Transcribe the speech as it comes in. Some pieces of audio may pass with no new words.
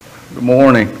Good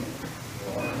morning.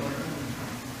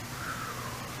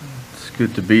 It's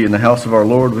good to be in the house of our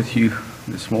Lord with you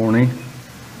this morning.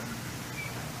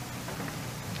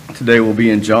 Today we'll be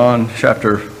in John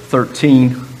chapter 13,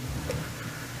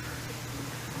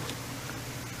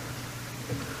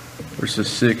 verses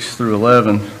 6 through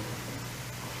 11.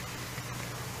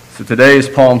 So today is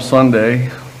Palm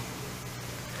Sunday,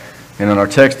 and in our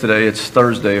text today it's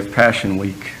Thursday of Passion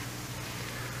Week.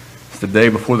 It's the day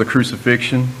before the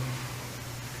crucifixion.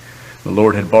 The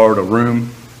Lord had borrowed a room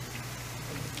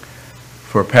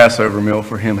for a Passover meal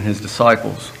for him and his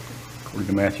disciples, according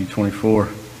to Matthew 24.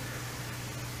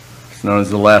 It's known as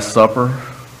the Last Supper.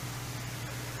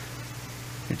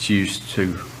 It's used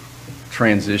to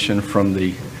transition from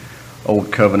the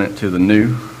Old Covenant to the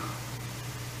New,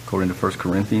 according to 1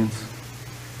 Corinthians.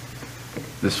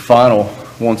 This final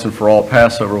once and for all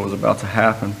Passover was about to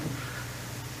happen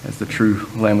as the true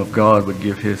Lamb of God would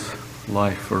give his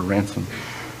life for a ransom.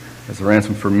 As a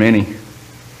ransom for many.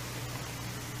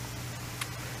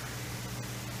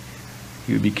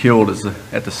 He would be killed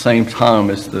at the same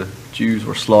time as the Jews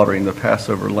were slaughtering the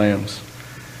Passover lambs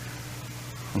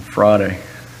on Friday.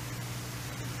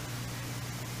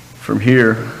 From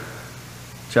here,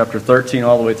 chapter 13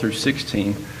 all the way through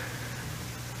 16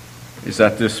 is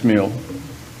at this meal.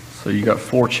 So you got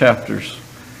 4 chapters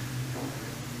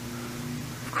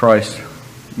of Christ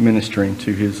ministering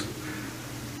to his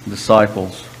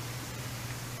disciples.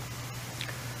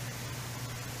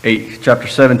 Chapter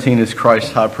 17 is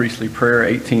Christ's high priestly prayer.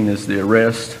 18 is the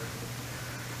arrest.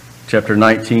 Chapter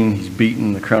 19, he's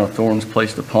beaten, the crown of thorns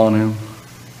placed upon him.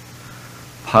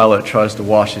 Pilate tries to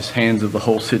wash his hands of the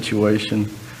whole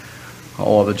situation.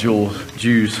 All of the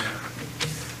Jews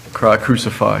cry,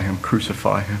 "Crucify him,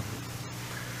 crucify him."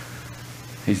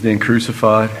 He's then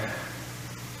crucified,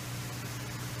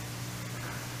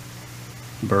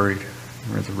 buried,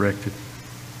 and resurrected.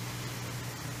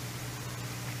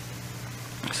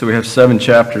 So we have 7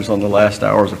 chapters on the last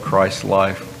hours of Christ's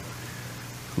life,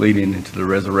 leading into the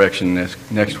resurrection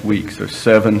next week. So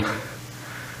 7. If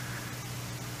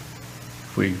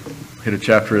we hit a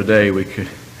chapter a day, we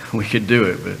could do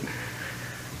it, but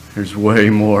there's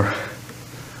way more.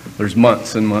 There's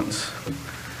months and months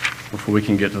before we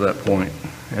can get to that point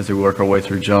as we work our way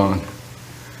through John.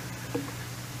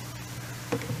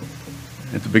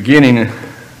 At the beginning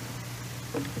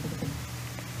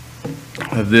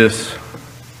of this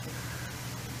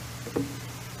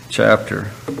chapter,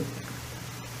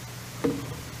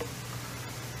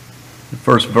 the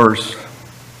first verse,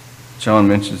 John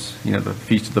mentions, the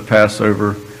feast of the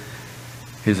Passover.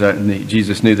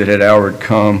 Jesus knew that that hour had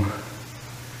come.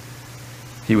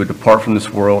 He would depart from this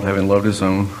world, having loved his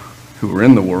own who were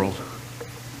in the world.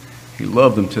 He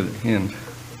loved them to the end.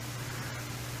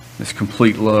 This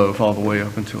complete love all the way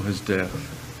up until his death.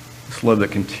 This love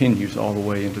that continues all the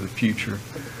way into the future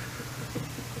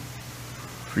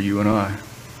for you and I,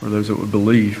 for those that would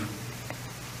believe.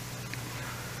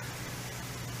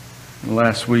 And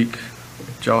last week,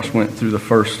 Josh went through the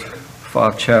first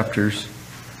 5 chapters,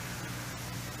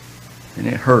 and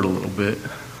it hurt a little bit.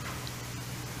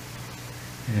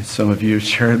 And some of you have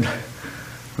shared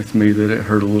with me that it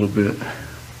hurt a little bit.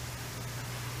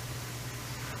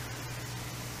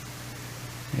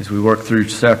 As we work through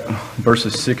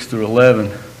verses 6 through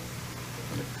 11,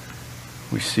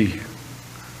 we see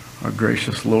our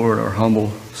gracious Lord, our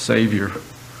humble Savior,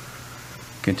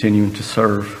 continuing to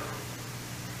serve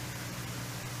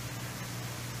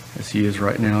as he is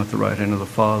right now at the right hand of the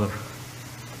Father.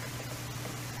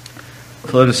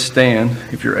 So let us stand,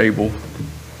 if you're able,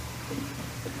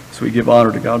 so we give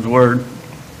honor to God's Word.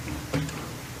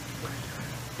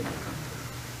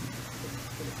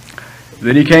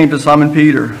 Then he came to Simon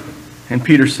Peter, and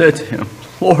Peter said to him,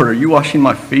 "Lord, are you washing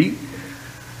my feet?"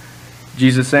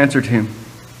 Jesus answered him,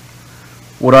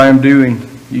 "What I am doing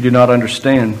you do not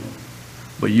understand,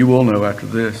 but you will know after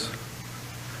this."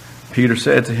 Peter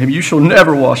said to him, "You shall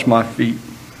never wash my feet."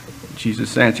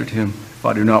 Jesus answered him, "If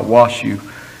I do not wash you,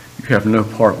 you have no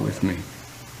part with me."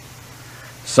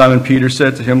 Simon Peter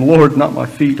said to him, "Lord, not my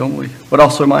feet only, but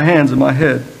also my hands and my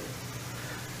head."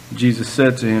 Jesus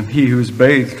said to him, "He who is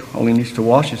bathed only needs to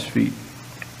wash his feet,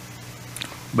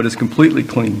 but is completely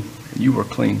clean, and you are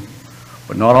clean,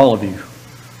 but not all of you."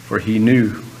 For he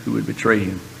knew who would betray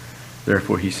him.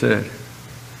 Therefore he said,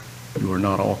 "You are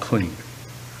not all clean."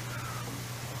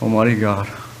 Almighty God,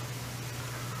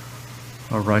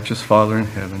 our righteous Father in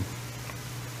heaven,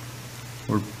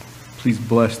 Lord, please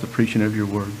bless the preaching of your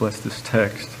word. Bless this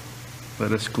text.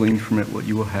 Let us glean from it what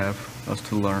you will have us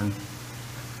to learn.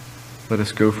 Let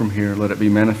us go from here. Let it be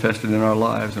manifested in our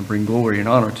lives and bring glory and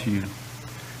honor to you.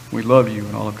 We love you,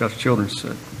 and all of God's children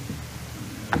said,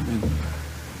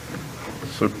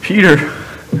 So Peter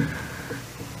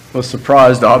was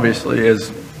surprised, obviously,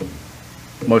 as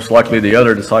most likely the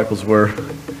other disciples were.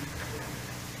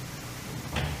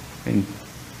 And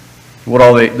what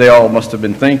all they all must have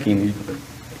been thinking.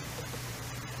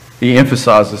 He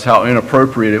emphasizes how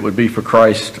inappropriate it would be for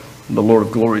Christ, the Lord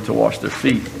of glory, to wash their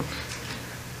feet.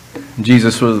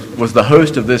 Jesus was the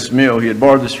host of this meal. He had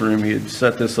borrowed this room. He had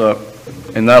set this up.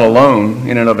 And that alone,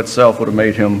 in and of itself, would have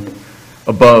made him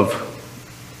above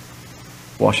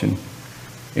washing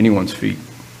anyone's feet.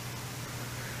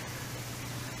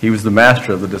 He was the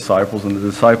master of the disciples, and the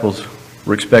disciples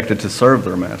were expected to serve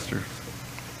their masters,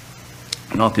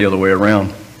 not the other way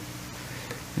around.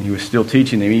 And he was still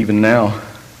teaching them even now,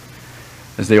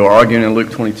 as they were arguing in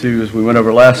Luke 22, as we went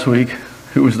over last week,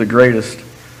 who was the greatest.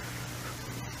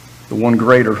 The one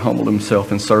greater humbled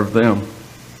himself and served them.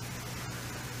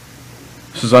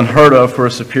 This is unheard of for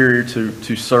a superior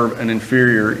to serve an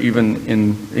inferior, even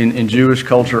in Jewish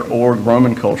culture or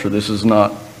Roman culture. This is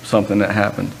not something that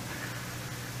happened.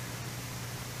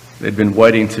 They'd been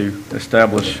waiting to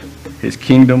establish his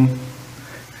kingdom,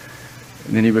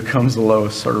 and then he becomes the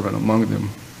lowest servant among them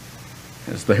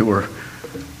as they were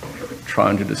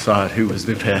trying to decide who was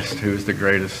the best, who was the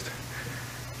greatest,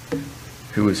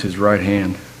 who was his right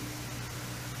hand.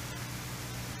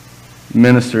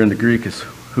 Minister in the Greek is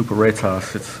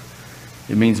huperetos.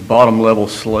 It means bottom level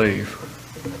slave,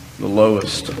 the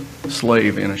lowest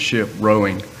slave in a ship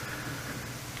rowing.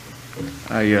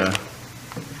 I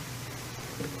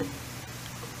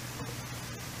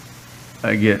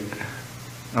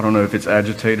don't know if it's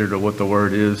agitated or what the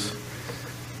word is,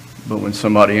 but when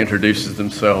somebody introduces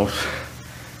themselves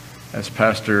as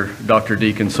Pastor Dr.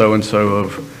 Deacon so-and-so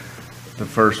of the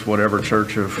First whatever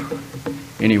church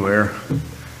of anywhere,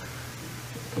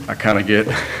 I kind of get,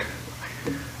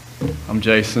 I'm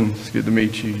Jason, it's good to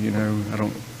meet you, I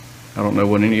don't know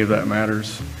what any of that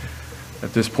matters.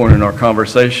 At this point in our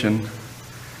conversation,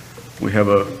 we have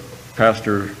a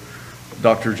Pastor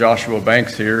Dr. Joshua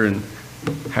Banks here, and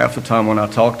half the time when I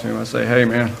talk to him, I say, hey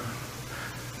man,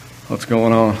 what's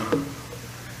going on?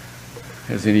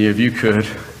 As any of you could.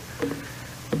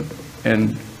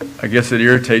 And I guess it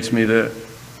irritates me that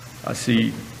I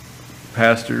see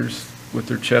pastors with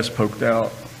their chest poked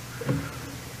out,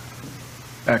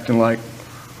 acting like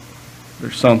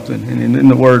there's something. And in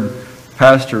the word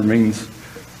pastor means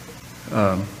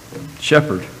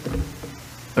shepherd.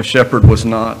 A shepherd was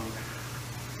not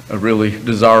a really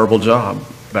desirable job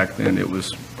back then. It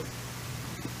was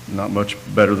not much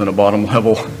better than a bottom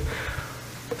level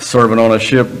servant on a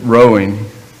ship rowing.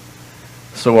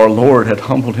 So our Lord had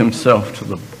humbled himself to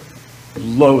the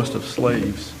lowest of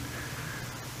slaves,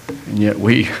 and yet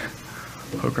we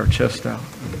poke our chest out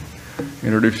and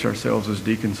introduce ourselves as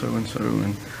deacon so-and-so,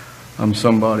 and I'm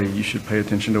somebody. You should pay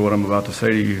attention to what I'm about to say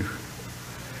to you.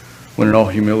 When in all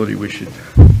humility, we should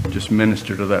just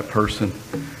minister to that person.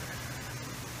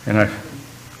 And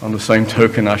on the same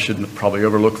token, I should probably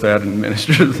overlook that and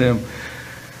minister to them.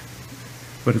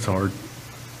 But it's hard.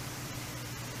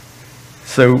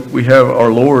 So we have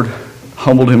our Lord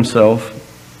humbled himself.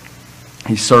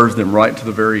 He serves them right to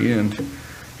the very end.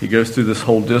 He goes through this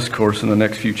whole discourse in the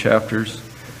next few chapters,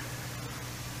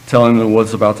 telling them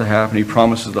what's about to happen. He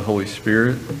promises the Holy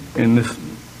Spirit in this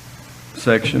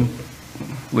section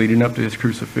leading up to his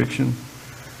crucifixion.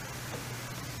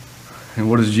 And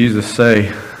what does Jesus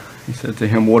say? He said to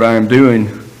him, what I am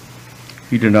doing,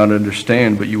 you do not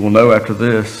understand, but you will know after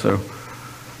this. So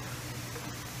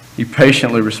he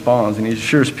patiently responds, and he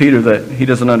assures Peter that he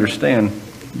doesn't understand,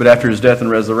 but after his death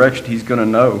and resurrection, he's going to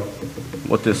know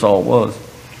what this all was.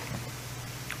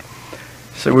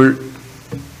 So we're,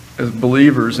 as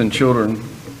believers and children,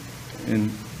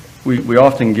 and we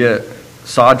often get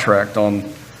sidetracked on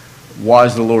why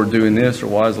is the Lord doing this or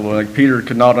why is the Lord, like Peter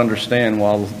could not understand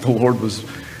why the Lord was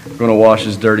going to wash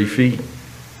his dirty feet.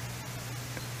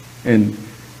 And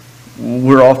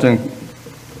we're often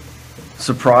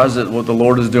surprised at what the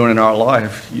Lord is doing in our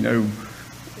life.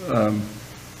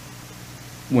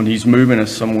 When he's moving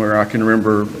us somewhere, I can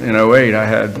remember in 2008 I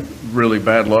had really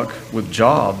bad luck with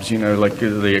jobs. Like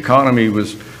the economy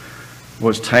was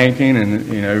tanking,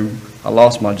 and I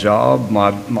lost my job,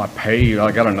 my pay.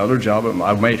 I got another job, but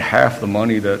I made half the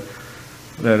money that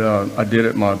I did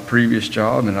at my previous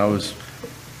job, and I was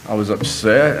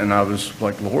upset, and I was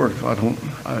like, Lord,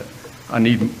 I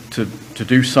need to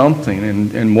do something.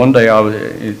 And one day out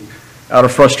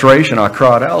of frustration, I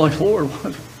cried out, like, Lord,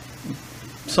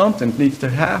 something needs to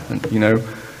happen,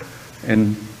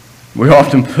 And we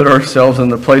often put ourselves in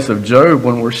the place of Job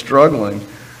when we're struggling.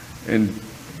 And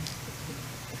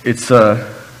it's the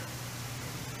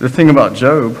thing about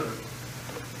Job,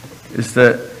 is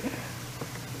that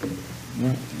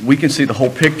we can see the whole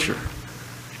picture.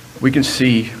 We can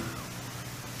see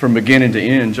from beginning to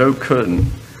end. Job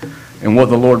couldn't. And what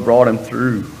the Lord brought him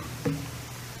through.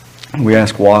 And we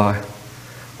ask why.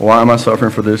 Why am I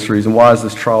suffering for this reason? Why has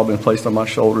this trial been placed on my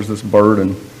shoulders, this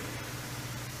burden?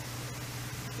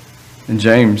 And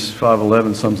James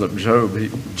 5:11 sums up Job.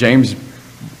 James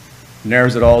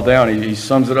narrows it all down. He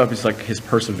sums it up. It's like his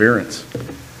perseverance.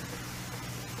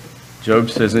 Job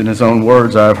says in his own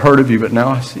words, I have heard of you, but now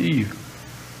I see you.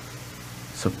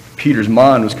 So Peter's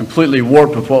mind was completely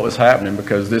warped with what was happening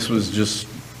because this was just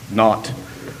not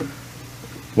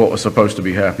what was supposed to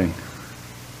be happening.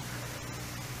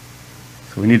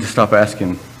 So we need to stop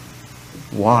asking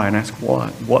why and ask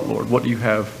what. What, Lord? What do you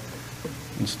have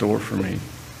in store for me?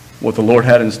 What the Lord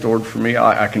had in store for me,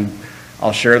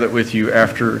 I'll share that with you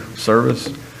after service.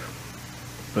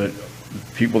 But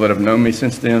people that have known me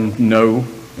since then know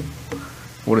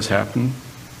what has happened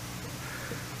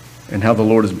and how the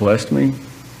Lord has blessed me,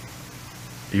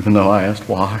 even though I asked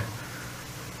why.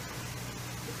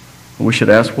 And we should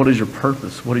ask, what is your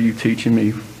purpose? What are you teaching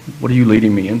me? What are you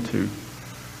leading me into?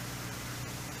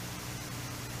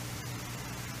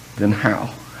 Then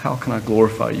how? How can I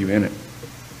glorify you in it?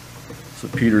 So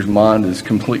Peter's mind is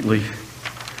completely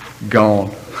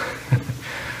gone.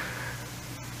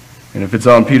 And if it's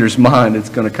on Peter's mind, it's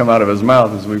going to come out of his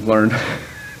mouth, as we've learned.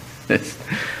 It's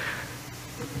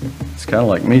kind of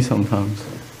like me sometimes,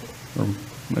 or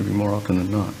maybe more often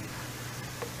than not.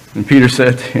 And Peter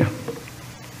said to him,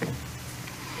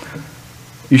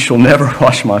 you shall never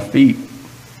wash my feet.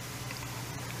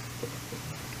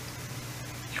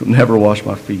 You'll never wash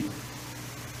my feet.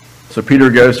 So Peter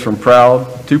goes from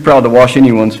too proud to wash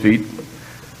anyone's feet,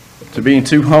 to being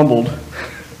too humbled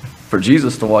for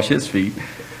Jesus to wash his feet.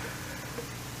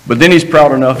 But then he's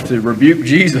proud enough to rebuke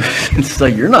Jesus and say,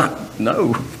 you're not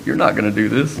going to do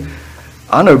this.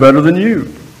 I know better than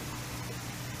you.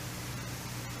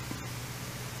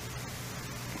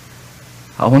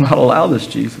 I will not allow this,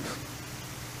 Jesus.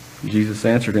 Jesus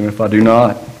answered him, if I do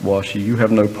not wash you, you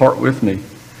have no part with me.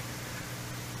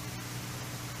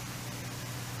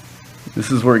 This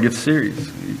is where it gets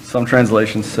serious. Some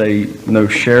translations say, no,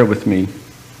 share with me.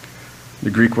 The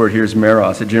Greek word here is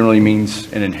meros. It generally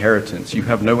means an inheritance. You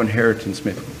have no inheritance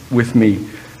with me,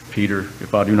 Peter,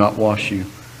 if I do not wash you.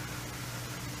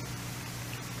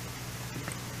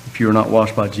 If you are not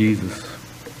washed by Jesus,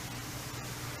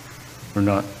 we're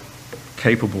not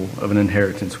capable of an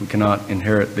inheritance. We cannot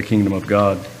inherit the kingdom of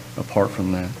God apart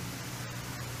from that.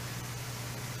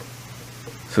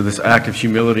 So this act of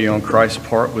humility on Christ's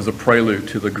part was a prelude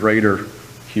to the greater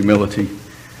humility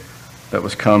that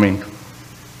was coming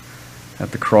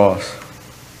at the cross.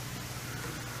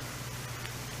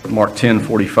 Mark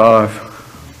 10:45.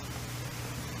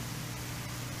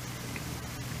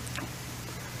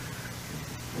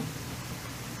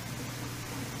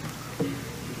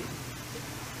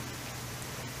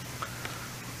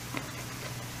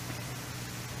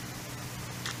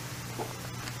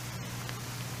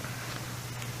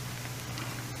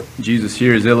 Jesus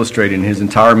here is illustrating his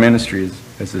entire ministry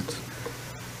as it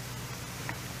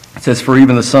says, for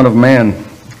even the Son of Man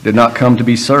did not come to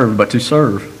be served, but to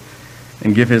serve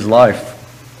and give his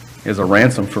life as a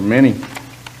ransom for many.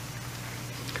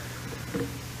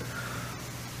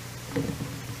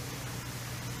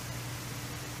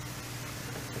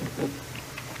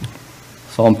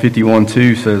 Psalm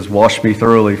 51:2 says, wash me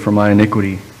thoroughly from my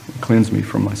iniquity, and cleanse me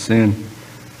from my sin.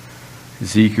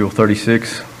 Ezekiel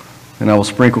 36, and I will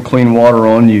sprinkle clean water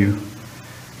on you,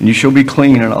 and you shall be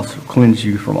clean, and I'll cleanse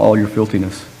you from all your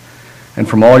filthiness and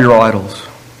from all your idols.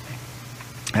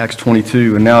 Acts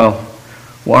 22, and now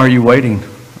why are you waiting?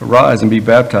 Arise and be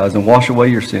baptized and wash away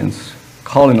your sins,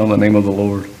 calling on the name of the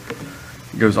Lord.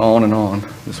 It goes on and on,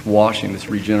 this washing, this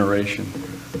regeneration,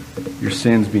 your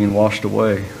sins being washed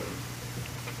away.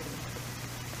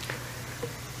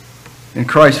 And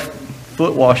Christ's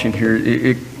foot washing here,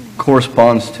 it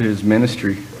corresponds to his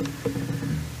ministry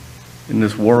in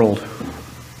this world.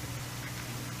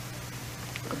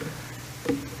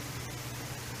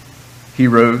 He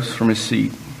rose from his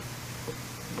seat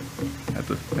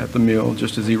at the meal,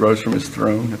 just as he rose from his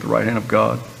throne at the right hand of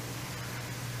God.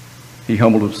 He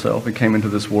humbled himself and came into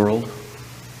this world.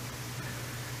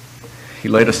 He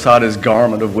laid aside his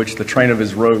garment, of which the train of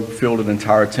his robe filled an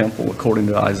entire temple, according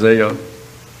to Isaiah.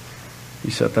 He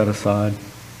set that aside.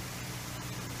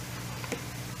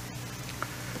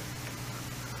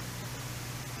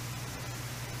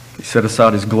 He set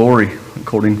aside his glory,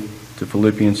 according to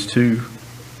Philippians 2.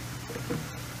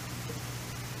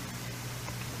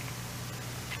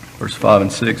 Verse 5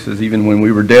 and 6 says, even when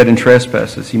we were dead in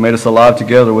trespasses, he made us alive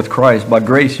together with Christ. By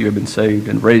grace you have been saved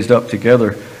and raised up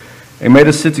together, and made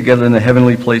us sit together in the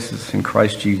heavenly places in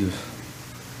Christ Jesus.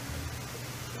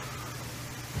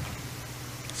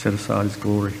 Set aside his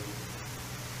glory.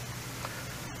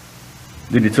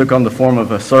 Then he took on the form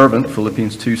of a servant,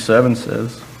 Philippians 2:7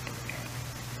 says,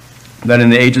 that in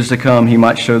the ages to come he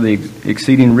might show the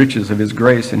exceeding riches of his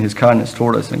grace and his kindness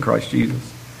toward us in Christ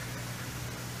Jesus.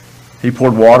 He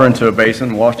poured water into a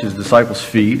basin, washed his disciples'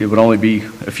 feet. It would only be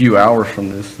a few hours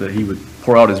from this that he would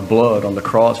pour out his blood on the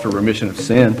cross for remission of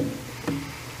sin,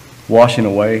 washing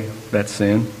away that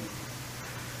sin.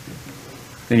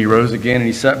 Then he rose again and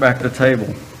he sat back at the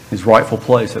table, his rightful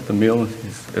place at the meal,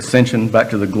 his ascension back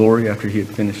to the glory after he had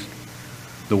finished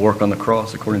the work on the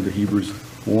cross, according to Hebrews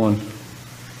 1.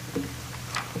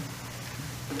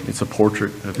 It's a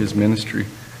portrait of his ministry.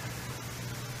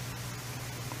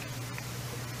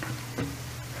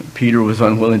 Peter was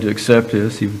unwilling to accept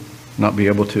this. He would not be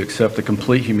able to accept the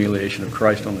complete humiliation of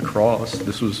Christ on the cross.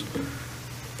 This was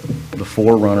the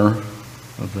forerunner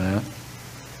of that.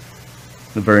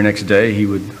 The very next day he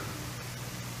would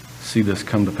see this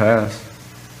come to pass.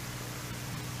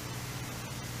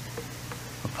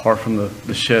 Apart from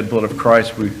the shed blood of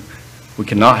Christ, we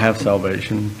cannot have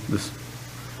salvation. The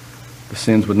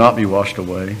sins would not be washed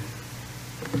away.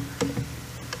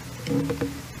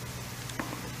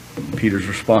 Peter's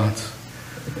response,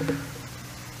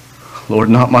 Lord,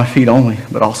 not my feet only,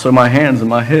 but also my hands and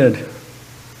my head.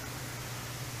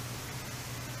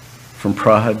 From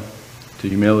pride to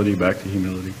humility, back to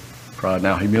humility. Pride,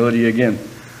 now humility again.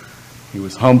 He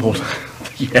was humbled.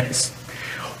 Yes.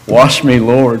 Wash me,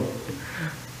 Lord.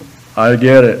 I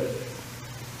get it.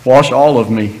 Wash all of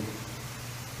me.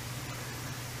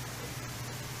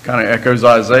 Kind of echoes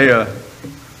Isaiah.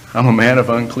 I'm a man of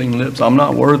unclean lips. I'm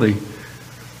not worthy.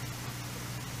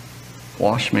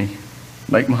 Wash me.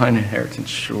 Make mine inheritance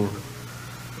sure.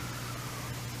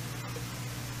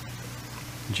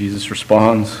 Jesus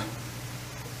responds,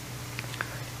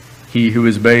 he who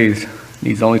is bathed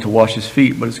needs only to wash his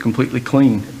feet, but is completely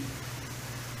clean.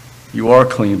 You are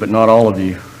clean, but not all of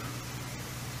you.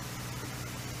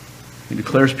 He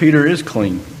declares Peter is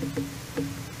clean.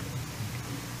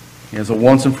 He has a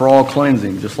once and for all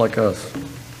cleansing, just like us,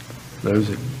 those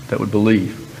that would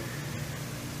believe.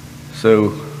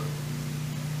 So,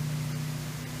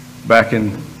 back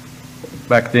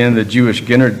then, the Jewish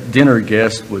dinner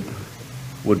guest would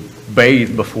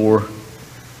bathe before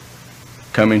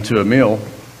coming to a meal.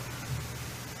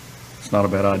 It's not a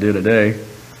bad idea today,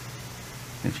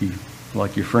 if you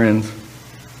like your friends.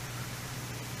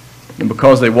 And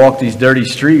because they walked these dirty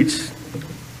streets,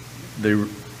 their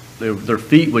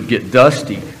feet would get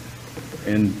dusty,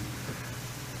 and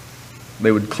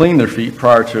they would clean their feet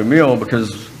prior to a meal,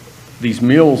 because these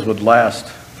meals would last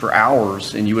for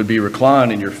hours, and you would be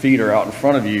reclined and your feet are out in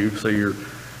front of you, so your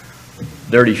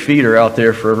dirty feet are out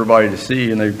there for everybody to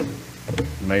see, and they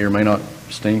may or may not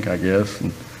stink, I guess.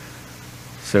 And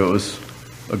so it was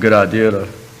a good idea to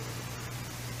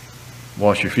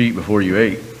wash your feet before you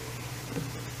ate.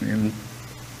 And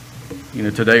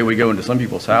today we go into some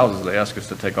people's houses, they ask us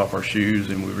to take off our shoes,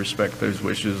 and we respect those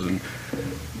wishes, and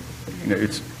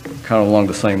it's kind of along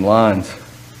the same lines.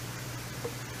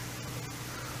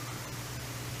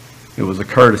 It was a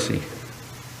courtesy.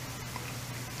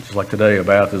 Just like today, a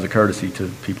bath is a courtesy to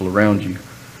people around you.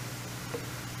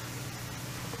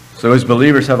 So as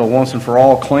believers have a once and for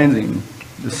all cleansing,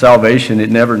 the salvation, it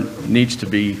never needs to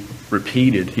be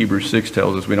repeated. Hebrews 6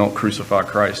 tells us we don't crucify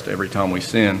Christ every time we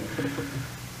sin.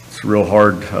 It's a real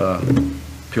hard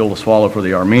pill to swallow for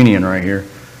the Armenian right here.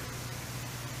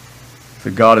 So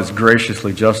God has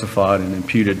graciously justified and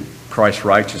imputed Christ's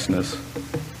righteousness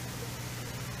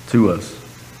to us.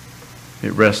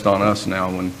 It rests on us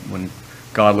now. When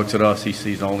God looks at us, he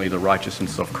sees only the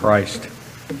righteousness of Christ.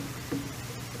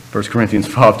 1 Corinthians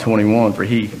 5:21, for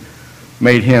he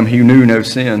made him who knew no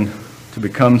sin to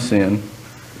become sin.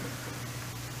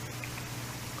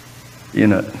 For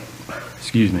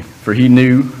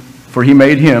he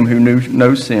made him who knew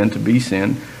no sin to be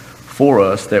sin for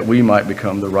us, that we might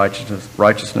become the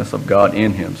righteousness of God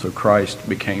in him. So Christ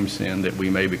became sin that we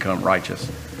may become righteous.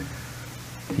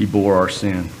 He bore our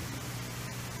sin.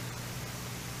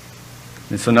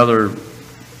 It's another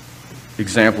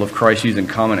example of Christ using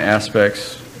common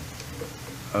aspects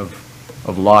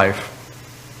of life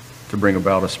to bring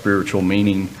about a spiritual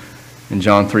meaning. In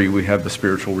John 3, we have the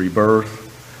spiritual rebirth.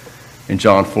 In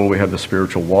John 4, we have the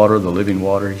spiritual water, the living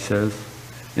water, he says.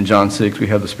 In John 6, we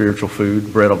have the spiritual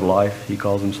food, bread of life, he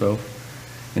calls himself.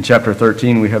 In chapter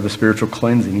 13, we have the spiritual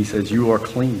cleansing. He says, you are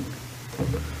clean.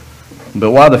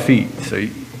 But why the feet? So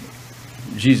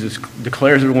Jesus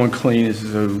declares everyone clean.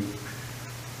 So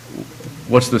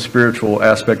what's the spiritual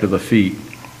aspect of the feet?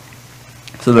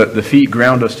 So that the feet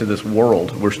ground us to this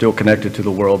world. We're still connected to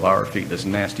the world by our feet, this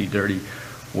nasty, dirty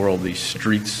world, these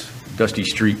streets, dusty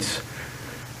streets,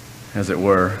 as it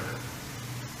were.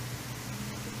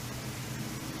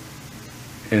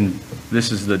 And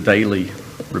this is the daily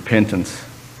repentance.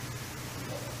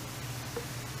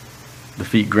 The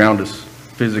feet ground us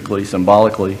physically,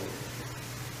 symbolically.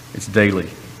 It's daily.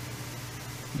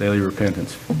 Daily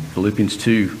repentance. Philippians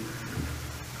 2.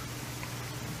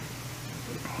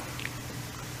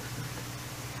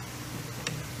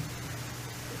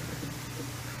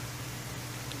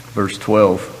 Verse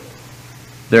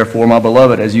 12. Therefore, my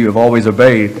beloved, as you have always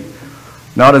obeyed,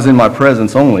 not as in my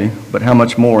presence only, but how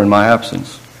much more in my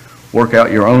absence, work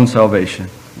out your own salvation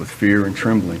with fear and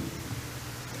trembling.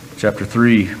 Chapter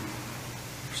 3,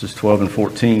 verses 12 and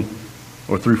 14,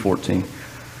 or through 14.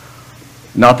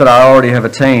 Not that I already have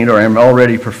attained or am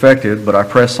already perfected, but I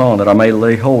press on that I may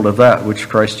lay hold of that which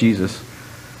Christ Jesus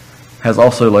has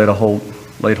also laid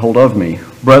hold of me.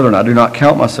 Brethren, I do not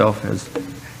count myself as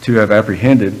to have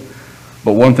apprehended,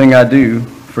 but one thing I do,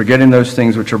 forgetting those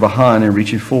things which are behind and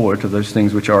reaching forward to those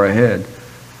things which are ahead,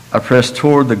 I press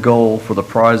toward the goal for the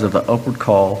prize of the upward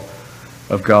call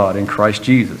of God in Christ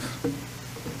Jesus.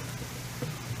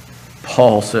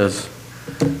 Paul says,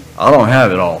 I don't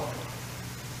have it all,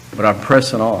 but I'm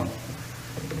pressing on.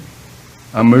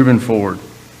 I'm moving forward.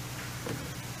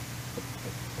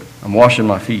 I'm washing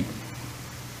my feet.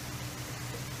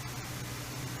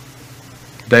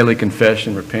 Daily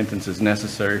confession, repentance is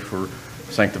necessary for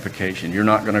sanctification. You're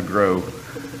not going to grow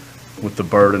with the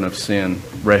burden of sin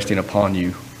resting upon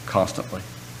you constantly.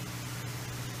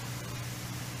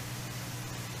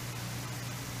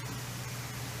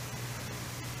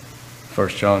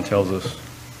 First John tells us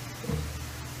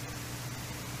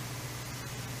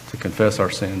to confess our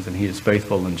sins, and he is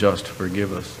faithful and just to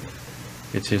forgive us.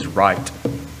 It's his right.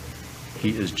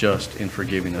 He is just in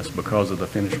forgiving us because of the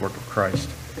finished work of Christ.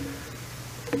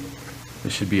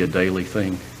 This should be a daily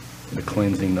thing, the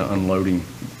cleansing, the unloading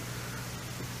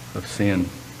of sin,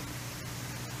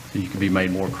 so you can be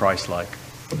made more Christ-like.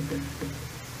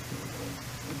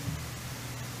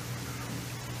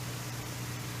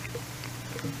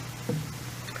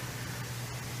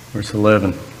 Verse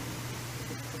 11.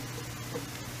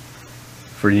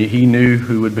 For he knew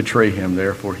who would betray him,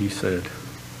 therefore he said,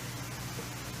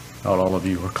 not all of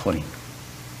you are clean.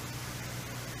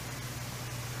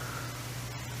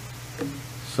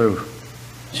 So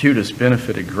Judas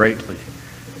benefited greatly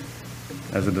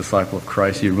as a disciple of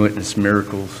Christ. He witnessed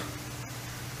miracles.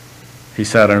 He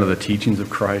sat under the teachings of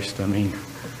Christ. I mean,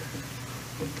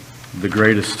 the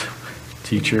greatest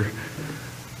teacher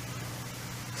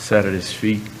sat at his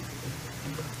feet.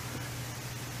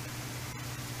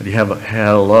 But he had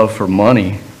a love for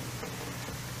money.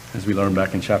 As we learned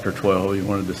back in chapter 12, he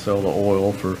wanted to sell the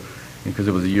oil because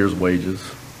it was a year's wages.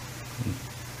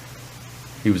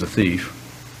 He was a thief.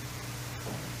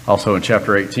 Also in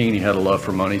chapter 18, he had a love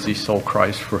for money. He sold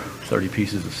Christ for 30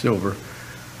 pieces of silver.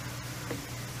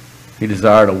 He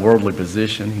desired a worldly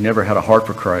position. He never had a heart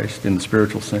for Christ in the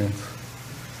spiritual sense.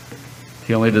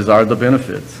 He only desired the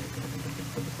benefits.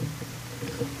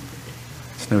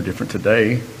 It's no different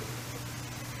today.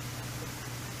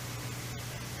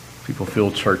 People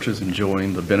fill churches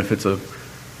enjoying the benefits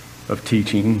of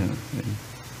teaching. And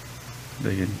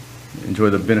they enjoy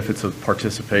the benefits of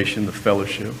participation, the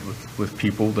fellowship with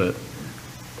people that,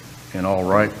 in all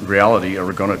reality,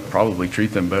 are going to probably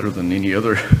treat them better than any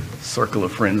other circle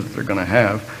of friends that they're going to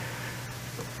have.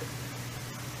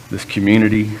 This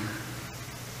community,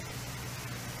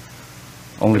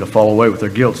 only to fall away with their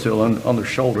guilt still on their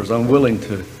shoulders, unwilling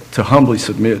to humbly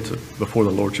submit before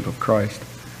the Lordship of Christ.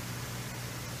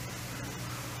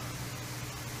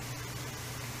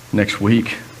 Next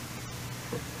week,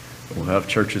 we'll have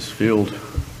churches filled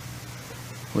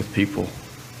with people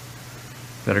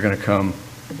that are going to come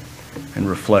and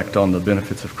reflect on the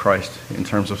benefits of Christ in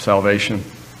terms of salvation.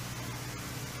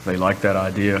 They like that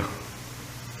idea.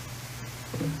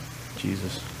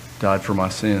 Jesus died for my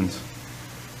sins.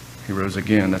 He rose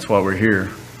again. That's why we're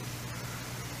here.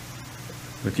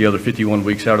 But the other 51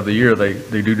 weeks out of the year,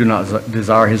 they do not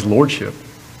desire his lordship.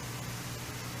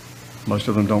 Most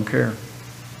of them don't care.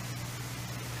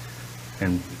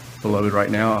 And beloved,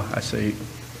 right now, I say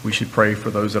we should pray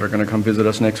for those that are going to come visit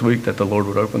us next week, that the Lord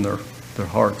would open their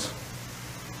hearts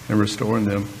and restore in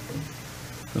them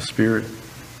the spirit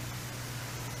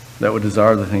that would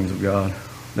desire the things of God,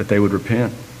 that they would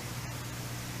repent.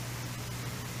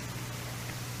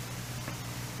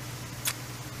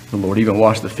 The Lord even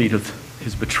washed the feet of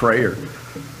his betrayer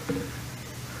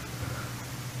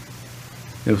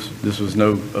This was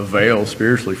no avail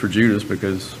spiritually for Judas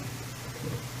because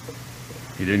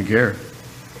he didn't care.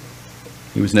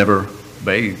 He was never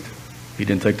bathed. He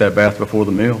didn't take that bath before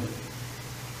the meal.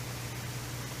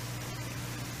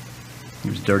 He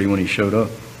was dirty when he showed up.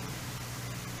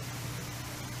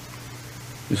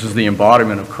 This is the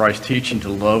embodiment of Christ's teaching to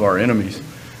love our enemies.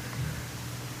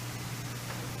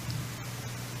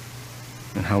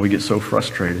 And how we get so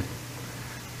frustrated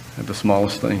at the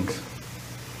smallest things.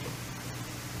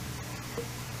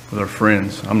 With our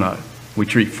friends, we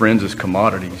treat friends as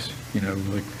commodities.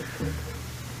 Like,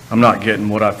 I'm not getting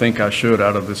what I think I should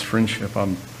out of this friendship.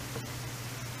 I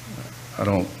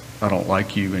don't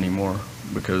like you anymore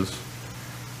because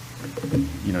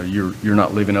you're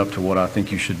not living up to what I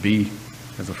think you should be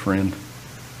as a friend.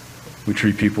 We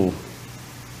treat people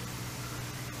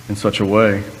in such a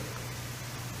way.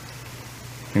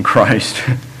 And Christ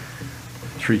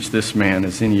treats this man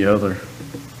as any other.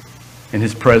 In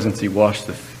his presence, he washed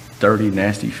the dirty,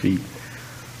 nasty feet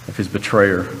of his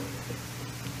betrayer,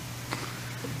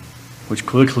 which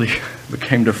quickly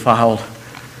became defiled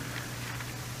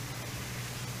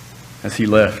as he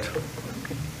left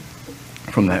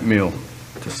from that meal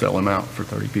to sell him out for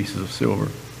 30 pieces of silver.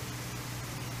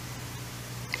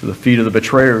 So the feet of the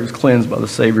betrayer was cleansed by the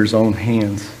Savior's own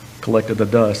hands, collected the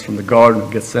dust from the Garden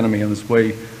of Gethsemane on his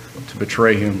way to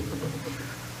betray him.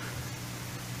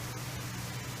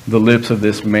 The lips of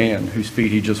this man whose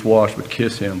feet he just washed would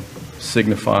kiss him,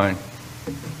 signifying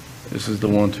this is the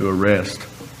one to arrest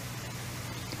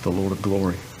the Lord of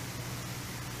glory.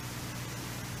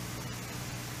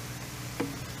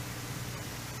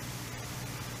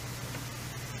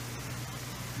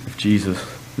 If Jesus,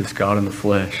 this God in the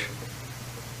flesh,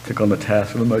 took on the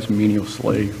task of the most menial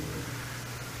slave,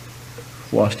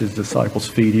 washed his disciples'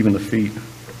 feet, even the feet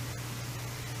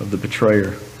of the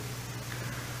betrayer,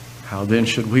 how then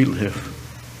should we live?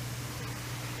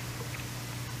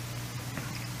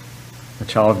 A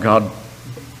child of God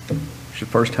should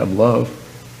first have love.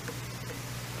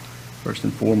 First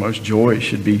and foremost, joy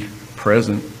should be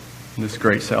present in this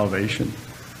great salvation.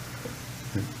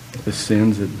 The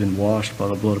sins have been washed by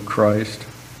the blood of Christ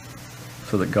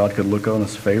so that God could look on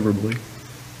us favorably.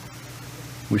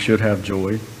 We should have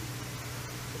joy,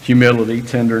 humility,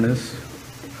 tenderness,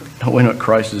 knowing what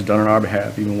Christ has done on our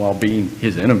behalf, even while being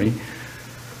his enemy.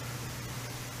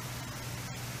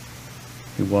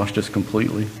 He washed us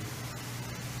completely.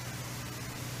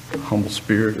 A humble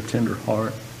spirit, a tender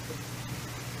heart,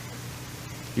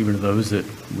 even to those that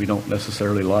we don't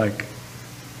necessarily like.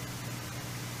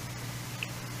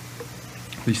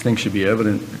 These things should be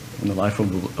evident in the life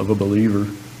of a believer.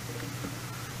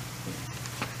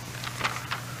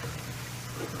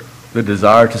 The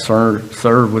desire to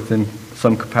serve within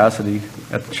some capacity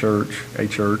at the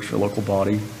church, a local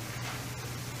body.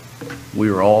 We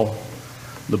are all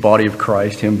the body of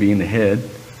Christ, him being the head.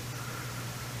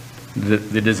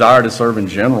 The desire to serve in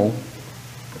general,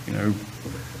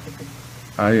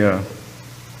 I'm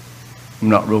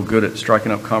not real good at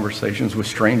striking up conversations with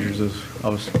strangers, as I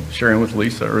was sharing with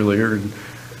Lisa earlier. And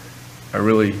I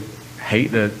really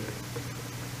hate that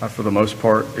I, for the most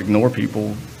part, ignore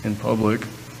people in public,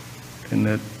 and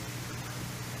that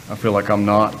I feel like I'm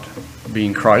not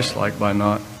being Christ-like by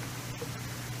not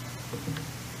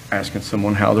asking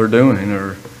someone how they're doing.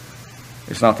 Or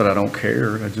it's not that I don't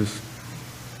care,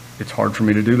 it's hard for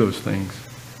me to do those things.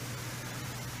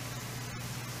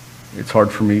 It's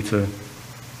hard for me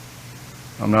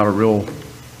I'm not a real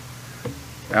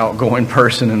outgoing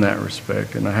person in that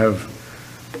respect, and I have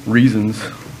reasons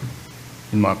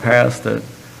in my past that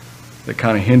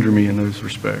kind of hinder me in those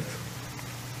respects.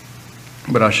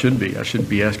 But I should be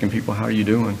asking people, how are you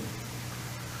doing?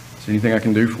 Is there anything I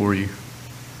can do for you?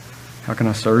 How can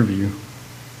I serve you?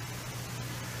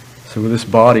 So with this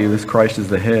body, this Christ is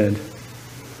the head,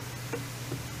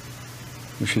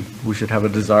 we should have a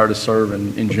desire to serve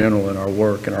in general, in our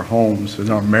work, in our homes,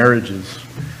 in our marriages.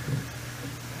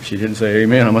 She didn't say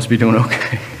amen. I must be doing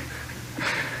okay.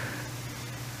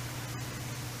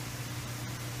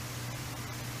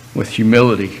 With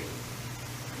humility,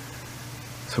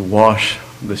 to wash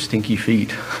the stinky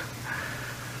feet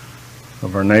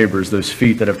of our neighbors, those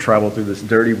feet that have traveled through this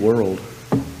dirty world,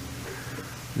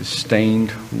 this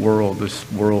stained world,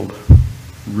 this world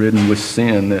ridden with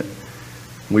sin that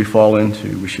we fall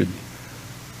into. We should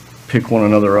pick one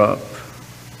another up,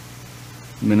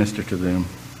 minister to them.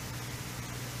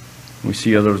 We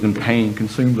see others in pain,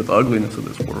 consumed with ugliness of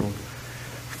this world,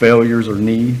 failures or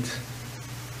needs.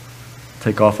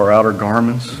 Take off our outer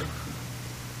garments,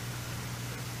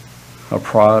 our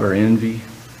pride or envy,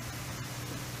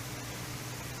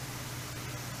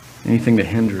 anything that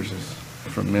hinders us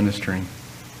from ministering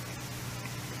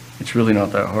It's really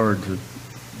not that hard to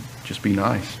just be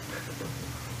nice.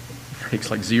 It takes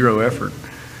like zero effort.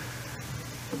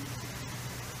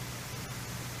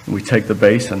 We take the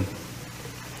basin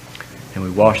and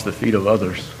we wash the feet of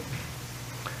others,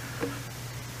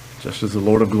 just as the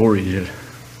Lord of glory did,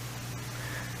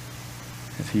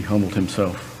 as he humbled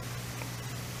himself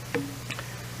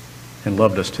and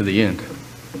loved us to the end.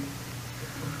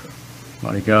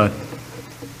 Mighty God,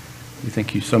 we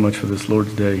thank you so much for this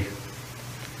Lord's Day.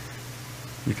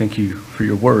 We thank you for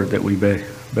your word that we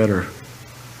better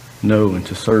know and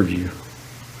to serve you.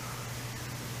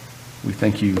 We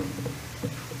thank you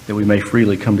that we may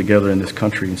freely come together in this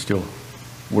country and still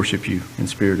worship you in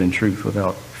spirit and truth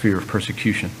without fear of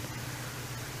persecution,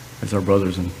 as our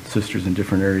brothers and sisters in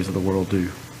different areas of the world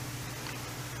do.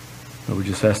 But we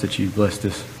just ask that you bless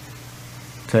this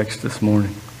text this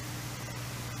morning.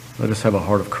 Let us have a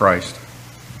heart of Christ.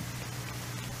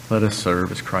 Let us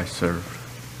serve as Christ served.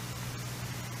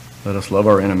 Let us love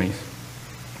our enemies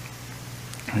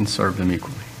and serve them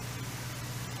equally.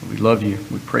 We love you.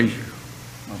 We praise you.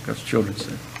 All God's children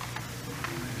said.